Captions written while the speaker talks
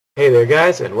Hey there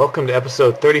guys, and welcome to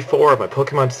episode 34 of my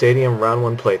Pokemon Stadium Round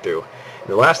 1 playthrough. In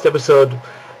the last episode,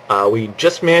 we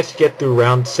just managed to get through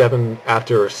Round 7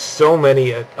 after so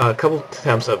many, a couple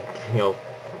attempts of,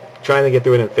 trying to get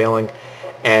through it and failing.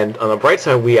 And on the bright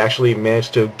side, we actually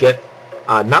managed to get,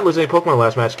 not lose any Pokemon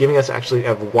last match, giving us actually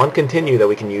have one continue that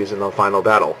we can use in the final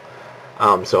battle.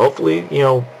 So hopefully,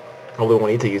 hopefully we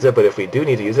won't need to use it, but if we do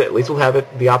need to use it, at least we'll have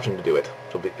the option to do it,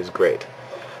 which is great.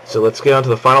 So let's get on to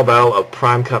the final battle of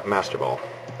Prime Cup Master Ball.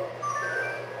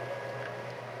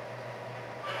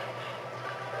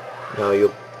 Now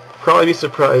you'll probably be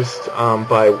surprised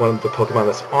by one of the Pokemon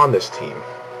that's on this team.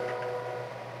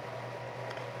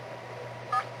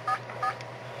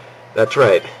 That's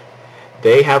right,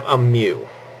 they have a Mew. You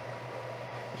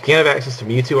can't have access to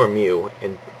Mewtwo or Mew,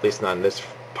 at least not in this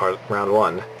part, round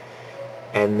 1,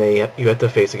 and you have to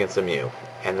face against a Mew.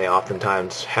 And they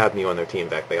oftentimes have Mew on their team. In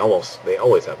fact, they always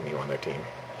have Mew on their team.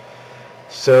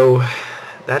 So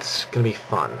that's gonna be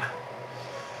fun.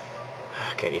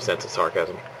 Can't you sense the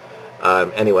sarcasm?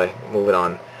 Anyway, moving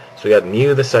on. So we got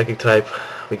Mew, the Psychic type.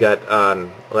 We got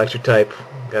Electric type.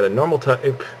 We got a Normal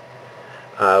type.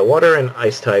 Water and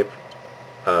Ice type.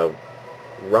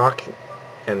 Rock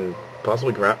and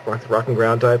possibly Rock and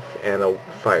Ground type, and a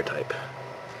Fire type.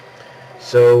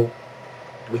 So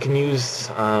we can use.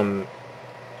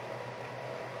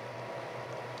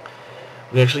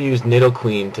 We actually used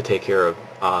Nidoqueen to take care of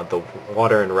the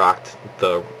Water and Rock,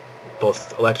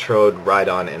 both Electrode,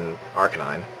 Rhydon, and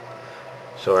Arcanine.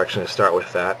 So we're actually going to start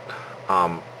with that.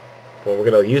 Well, we're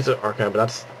going to use the Arcanine, but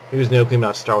not use Nidoqueen, but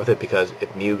not start with it, because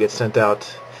if Mew gets sent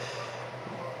out,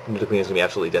 Nidoqueen is going to be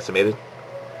absolutely decimated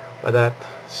by that.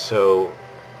 So,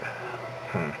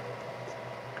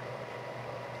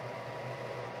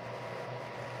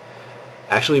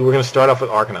 Actually, we're going to start off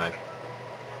with Arcanine.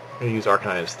 We're going to use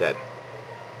Arcanine instead.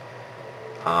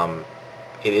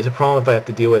 It is a problem if I have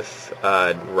to deal with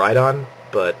Rhydon,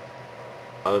 but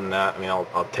other than that, I mean,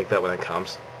 I'll take that when it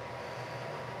comes. So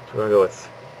we're going to go with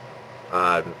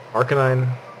Arcanine,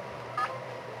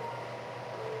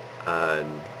 I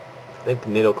think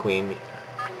Nidoqueen,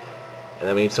 and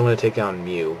then we need someone to take down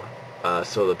Mew.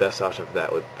 So the best option for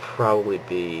that would probably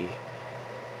be,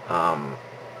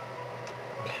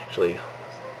 actually,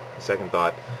 second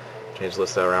thought, change the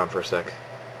list around for a sec,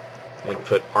 and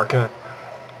put Arcanine.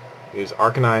 Use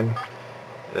Arcanine,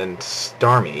 and then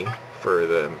Starmie for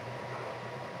the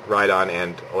Rhydon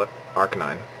and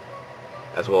Arcanine,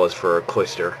 as well as for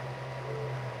Cloyster.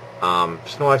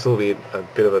 Snorlax will be a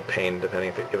bit of a pain depending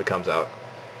if it comes out.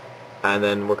 And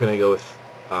then we're going to go with,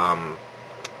 I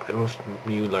don't know if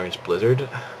Mew learns Blizzard,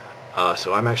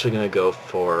 so I'm actually going to go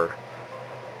for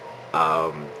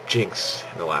Jinx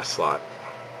in the last slot.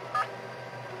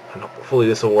 And hopefully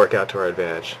this will work out to our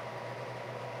advantage.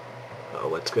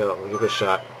 Let's go. We'll give it a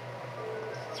shot.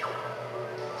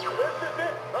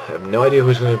 I have no idea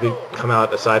who's going to come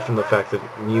out, aside from the fact that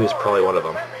Mew is probably one of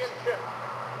them.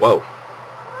 Whoa.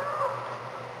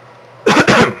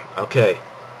 Okay.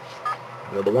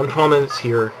 Now the one problem is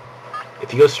here,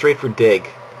 if you go straight for Dig,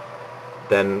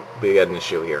 then we got an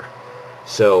issue here.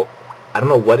 So, I don't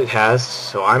know what it has,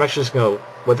 so I'm actually just going to,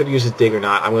 whether it uses Dig or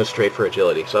not, I'm going to straight for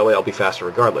Agility, so that way I'll be faster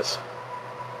regardless.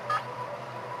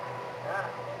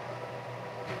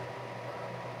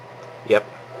 Yep.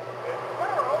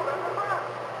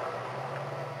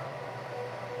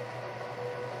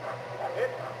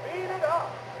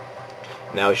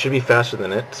 Now it should be faster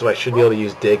than it, so I should be able to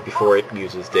use Dig before it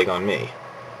uses Dig on me.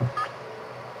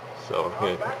 So I'm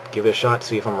going to give it a shot,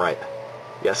 see if I'm right.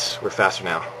 Yes, we're faster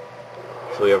now.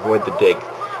 So we avoid the Dig.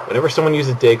 Whenever someone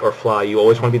uses Dig or Fly, you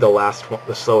always want to be the last one,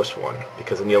 the slowest one,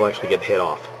 because then you'll actually get hit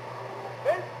off.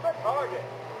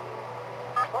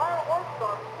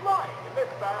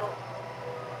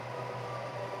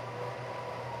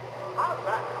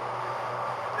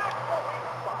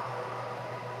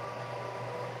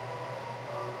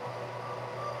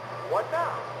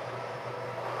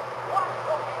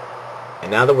 And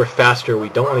now that we're faster, we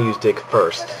don't want to use Dig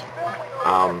first.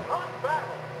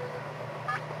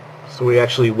 So we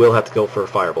actually will have to go for a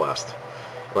Fire Blast.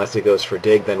 Unless it goes for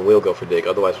Dig, then we'll go for Dig.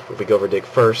 Otherwise, if we go for Dig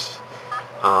first,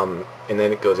 and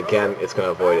then it goes again, it's going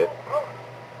to avoid it.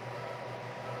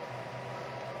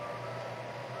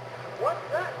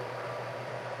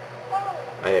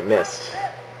 And it missed.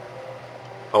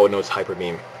 Oh no, it's Hyper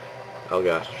Beam. Oh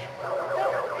gosh.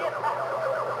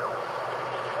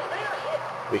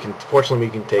 Fortunately,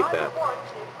 we can take that.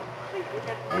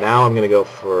 Now I'm going to go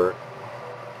for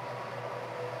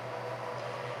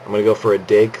a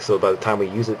Dig, so by the time we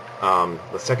use it,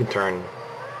 the second turn,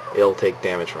 it'll take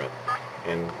damage from it.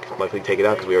 And likely take it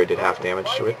out because we already did half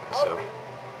damage to it, so.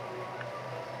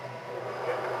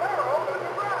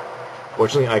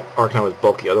 Fortunately, Arcanine was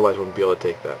bulky, otherwise I wouldn't be able to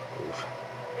take that move.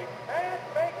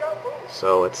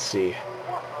 So let's see.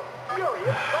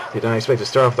 Did not expect to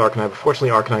start off with Arcanine, but fortunately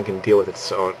Arcanine can deal with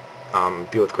its own,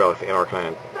 deal with Growlithe and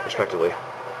Arcanine respectively.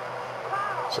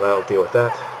 So that'll deal with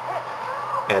that.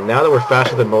 And now that we're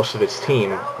faster than most of its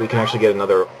team, we can actually get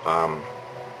another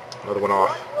one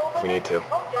off if we need to.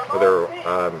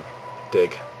 Another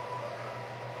dig.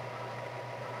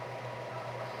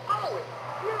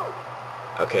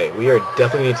 Okay, we are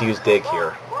definitely need to use dig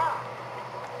here.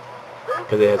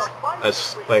 Because it has,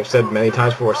 as like I've said many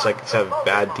times before, Psychics have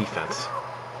bad defense. So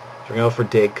we're going to go for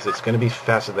dig because it's going to be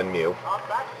faster than Mew.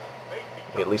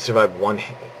 We at least survive one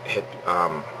hit.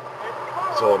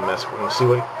 So we'll see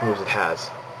what moves it has.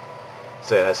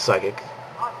 So it has Psychic.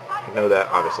 You know that,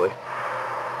 obviously.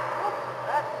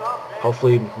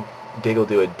 Hopefully, dig will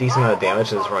do a decent amount of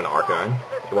damage and just run Arcanine.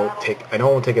 It won't take. I know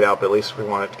it won't take it out, but at least we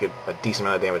want it to get a decent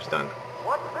amount of damage done.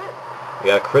 We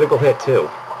got a critical hit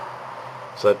too,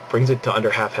 so that brings it to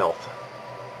under half health.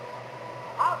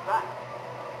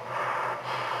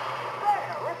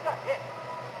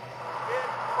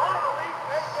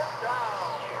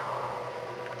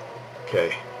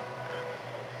 Okay.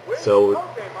 So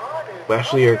we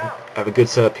actually have a good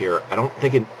setup here. I don't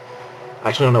think it. I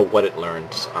actually don't know what it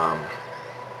learns.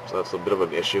 So that's a bit of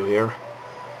an issue here.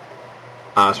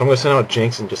 So I'm going to send out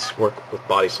Jinx and just work with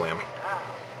Body Slam.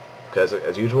 Because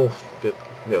as usual,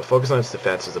 focus on its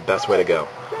defense is the best way to go.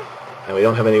 And we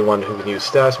don't have anyone who can use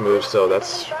status moves, so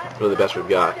that's really the best we've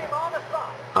got.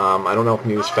 I don't know if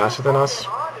Mew's faster than us.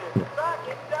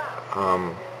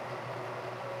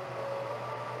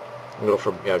 Go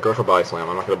for Body Slam.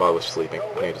 I'm not going to bother with sleeping.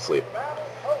 I need to sleep.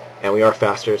 And we are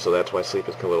faster, so that's why sleep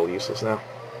is a little useless now.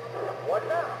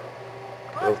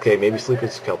 Okay, maybe sleep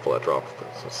is helpful after all.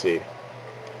 Let's see.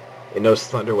 It knows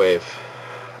Thunder Wave.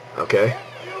 Okay.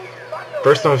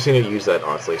 First time I've seen it use that,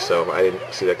 honestly, so I didn't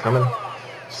see that coming.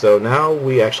 So now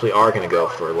we actually are going to go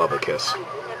for Level Kiss.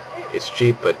 It's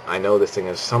cheap, but I know this thing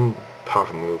has some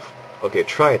powerful move. Okay,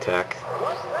 Tri Attack.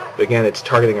 But again, it's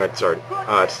targeting our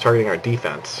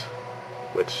defense,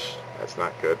 which that's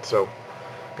not good. So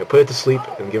I'm going to put it to sleep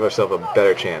and give ourselves a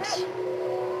better chance.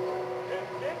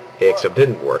 Except it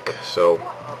didn't work, so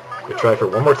we try for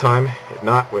one more time. If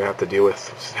not, we have to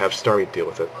have Starmie deal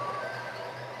with it.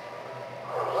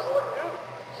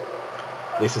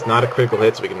 At least it's not a critical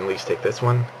hit, so we can at least take this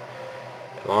one.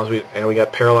 As long as we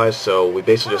got paralyzed, so we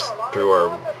basically just threw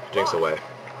our Jinx away.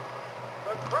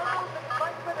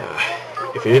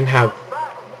 If we didn't have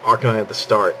Arcanine at the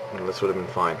start, then this would have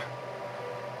been fine.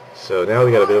 So now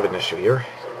we got a bit of an issue here.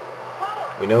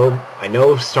 I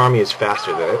know Starmie is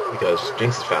faster than it, because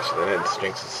Jinx is faster than it, and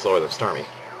Jinx is slower than Starmie.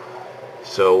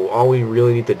 So all we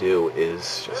really need to do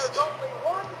is just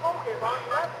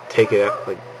take it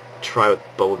out, try with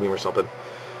Bubble Beam or something.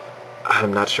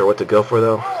 I'm not sure what to go for,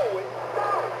 though.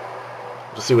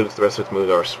 We'll see what the rest of its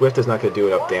moves are. Swift is not going to do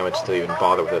enough damage to even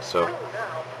bother with it, so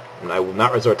I will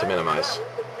not resort to Minimize.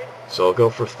 So I'll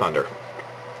go for Thunder.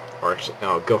 Or actually,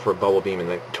 no, I'll go for Bubble Beam and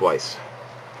then twice.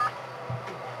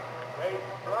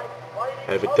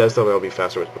 And if it does, though, it'll be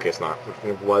faster. Okay, it's not. If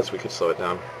it was, we could slow it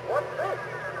down.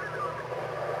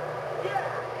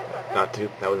 That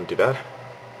wasn't too bad.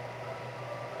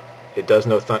 It does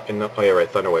know oh yeah, right,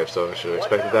 Thunder Wave, so I should have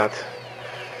expected that.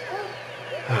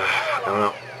 I don't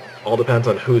know. All depends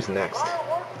on who's next.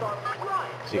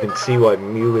 So you can see why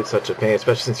Mew is such a pain,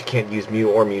 especially since you can't use Mew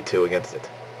or Mewtwo against it.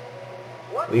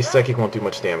 At least Psychic won't do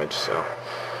much damage, so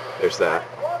there's that.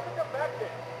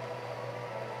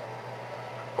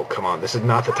 Oh, come on. This is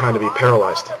not the time to be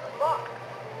paralyzed.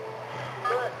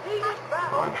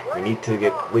 Come on. We need to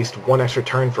get at least one extra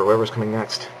turn for whoever's coming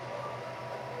next.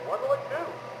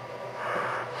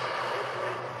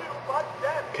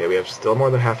 Okay, we have still more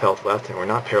than half health left, and we're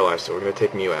not paralyzed, so we're going to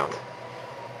take Mew out.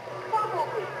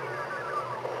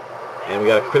 And we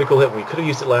got a critical hit. We could have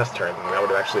used it last turn, and that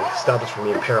would have actually stopped us from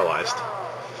being paralyzed.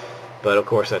 But, of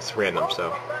course, that's random,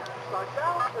 so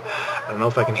I don't know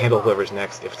if I can handle whoever's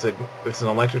next. If it's an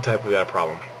electric type, we got a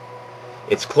problem.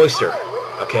 It's Cloyster.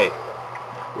 Okay.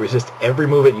 Resist every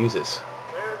move it uses.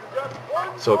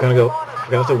 So we're gonna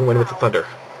have to win with the Thunder.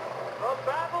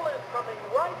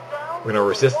 We're gonna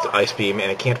resist Ice Beam,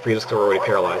 and it can't freeze us because we're already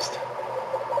paralyzed.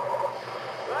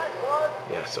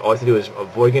 Yeah, so all I have to do is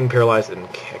avoid getting paralyzed and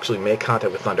actually make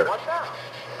contact with Thunder.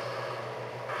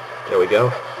 There we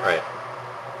go. Alright.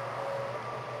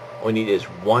 All we need is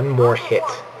one more hit.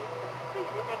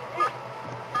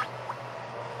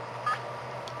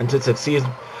 And since it sees,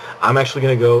 I'm actually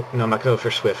going to go, no, I'm not going to go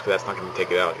for Swift, because that's not going to take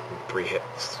it out in 3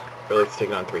 hits. Really, it's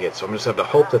taking it on 3 hits, so I'm just going to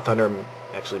have to hope that Thunder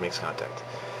actually makes contact.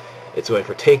 It's going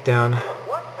for Takedown.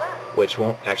 which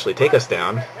won't actually take us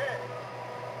down.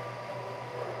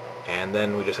 And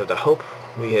then we just have to hope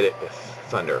we hit it with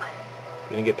thunder.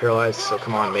 We didn't get paralyzed, so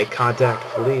come on, make contact,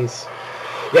 please.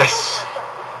 Yes!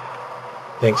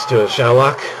 Thanks to a Shadow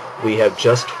Lock, we have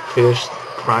just finished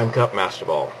Prime Cup Master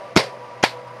Ball.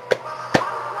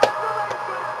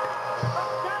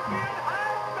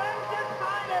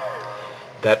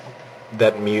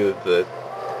 That Mew, the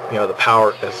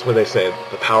power, that's what they say,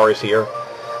 the power is here.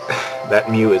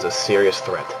 That Mew is a serious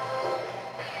threat.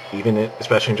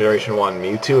 Especially in Generation 1,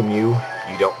 Mewtwo and Mew,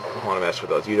 you don't want to mess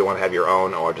with those. You don't want to have your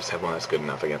own, or just have one that's good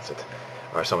enough against it.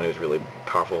 Or someone who's really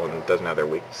powerful and doesn't have their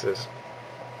weaknesses.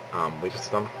 Weaknesses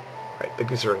to them. Right,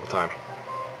 big circle time.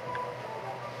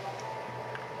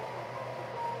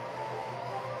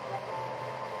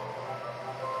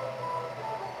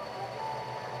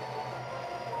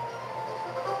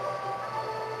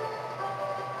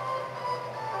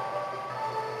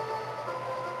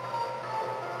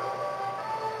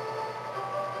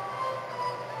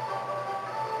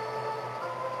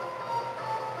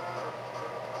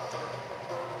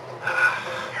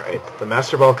 Alright, the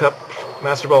Master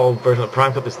Ball version of the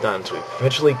Prime Cup is done, so we've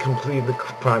eventually completed the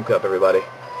Prime Cup, everybody.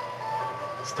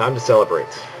 It's time to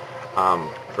celebrate.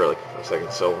 For a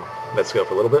second, so let's go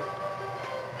for a little bit.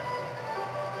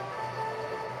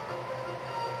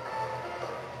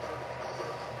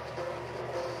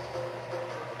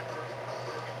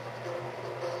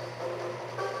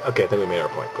 Okay, I think we made our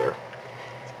point clear.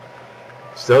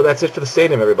 So that's it for the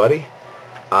stadium, everybody.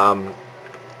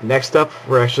 Next up,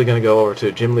 we're actually going to go over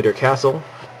to Gym Leader Castle,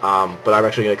 but I'm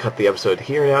actually going to cut the episode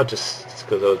here now, just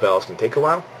because those battles can take a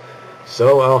while.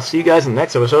 So I'll see you guys in the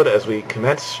next episode as we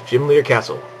commence Gym Leader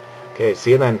Castle. Okay, see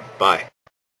you then. Bye.